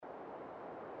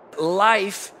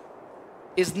life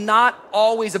is not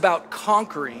always about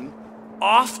conquering.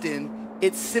 Often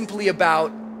it's simply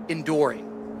about enduring.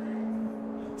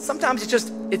 Sometimes it's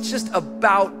just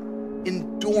about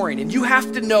enduring, and you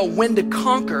have to know when to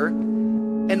conquer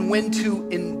and when to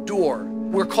endure.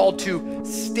 We're called to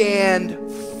stand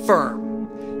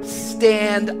firm,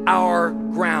 stand our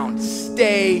ground,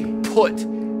 stay put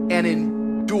and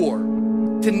endure,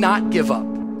 to not give up,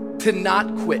 to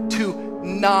not quit, to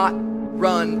not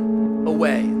run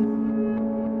away.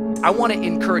 I want to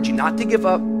encourage you not to give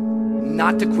up,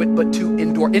 not to quit, but to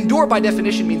endure. Endure by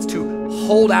definition means to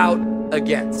hold out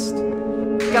against.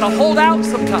 You gotta hold out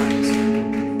sometimes.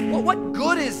 Well, what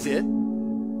good is it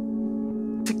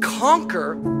to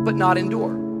conquer but not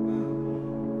endure?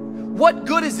 What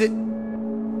good is it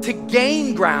to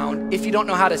gain ground if you don't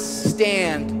know how to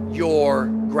stand your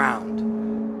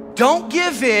ground? Don't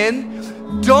give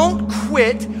in, don't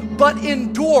quit, but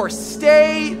endure.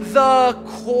 Stay the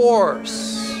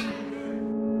course.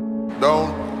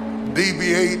 Don't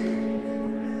deviate,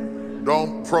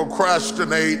 don't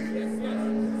procrastinate,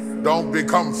 don't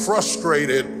become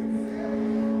frustrated.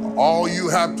 All you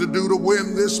have to do to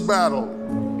win this battle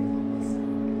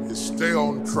is stay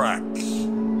on track.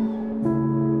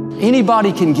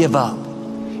 Anybody can give up.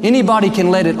 Anybody can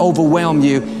let it overwhelm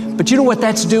you. But you know what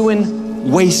that's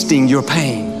doing? Wasting your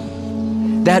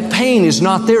pain. That pain is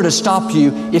not there to stop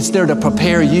you. It's there to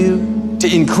prepare you, to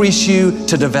increase you,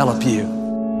 to develop you.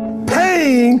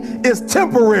 Pain is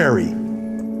temporary.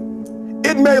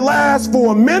 It may last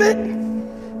for a minute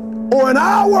or an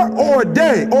hour or a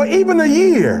day or even a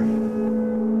year.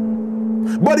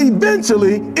 But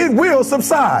eventually it will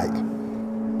subside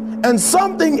and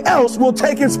something else will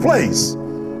take its place.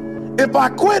 If I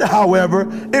quit, however,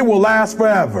 it will last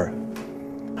forever.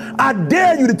 I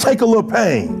dare you to take a little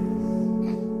pain.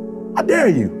 I dare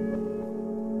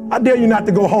you. I dare you not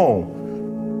to go home.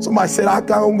 Somebody said, I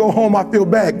gotta go home, I feel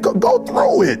bad. Go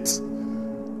through it.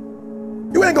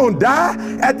 You ain't gonna die.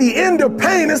 At the end of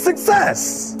pain is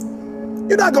success.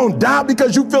 You're not gonna die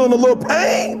because you're feeling a little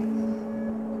pain.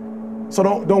 So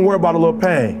don't worry about a little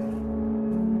pain.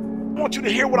 I want you to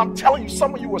hear what I'm telling you.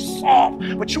 Some of you were soft,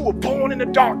 but you were born in the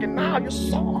dark, and now you're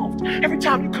soft. Every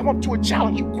time you come up to a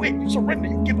challenge, you quit, you surrender,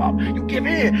 you give up, you give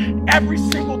in. Every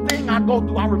single thing I go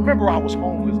through, I remember I was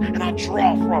homeless, and I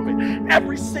draw from it.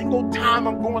 Every single time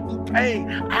I'm going through pain,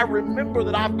 I remember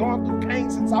that I've gone through pain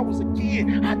since I was a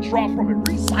kid. I draw from it.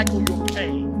 Recycle your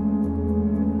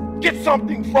pain. Get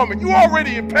something from it. You're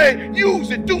already in pain.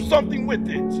 Use it. Do something with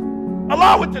it.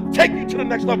 Allow it to take you to the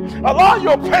next level. Allow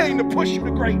your pain to push you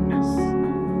to greatness.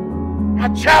 I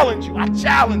challenge you. I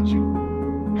challenge you.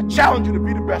 I challenge you to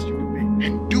be the best you can be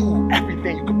and do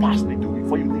everything you could possibly do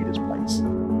before you leave this place.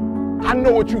 I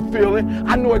know what you're feeling.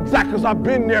 I know exactly, because I've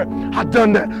been there. I've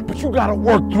done that. But you got to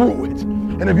work through it.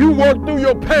 And if you work through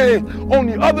your pain, on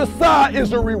the other side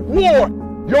is a reward.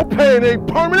 Your pain ain't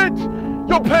permanent.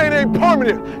 Your pain ain't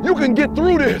permanent. You can get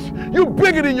through this. You're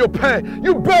bigger than your pain.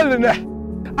 You're better than that.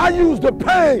 I use the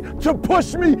pain to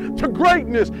push me to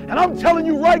greatness. And I'm telling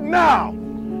you right now,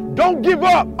 don't give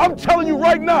up. I'm telling you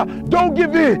right now, don't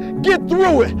give in. Get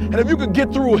through it. And if you can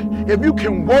get through it, if you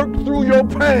can work through your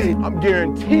pain, I'm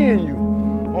guaranteeing you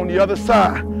on the other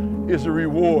side is a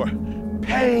reward.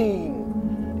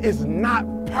 Pain is not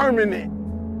permanent.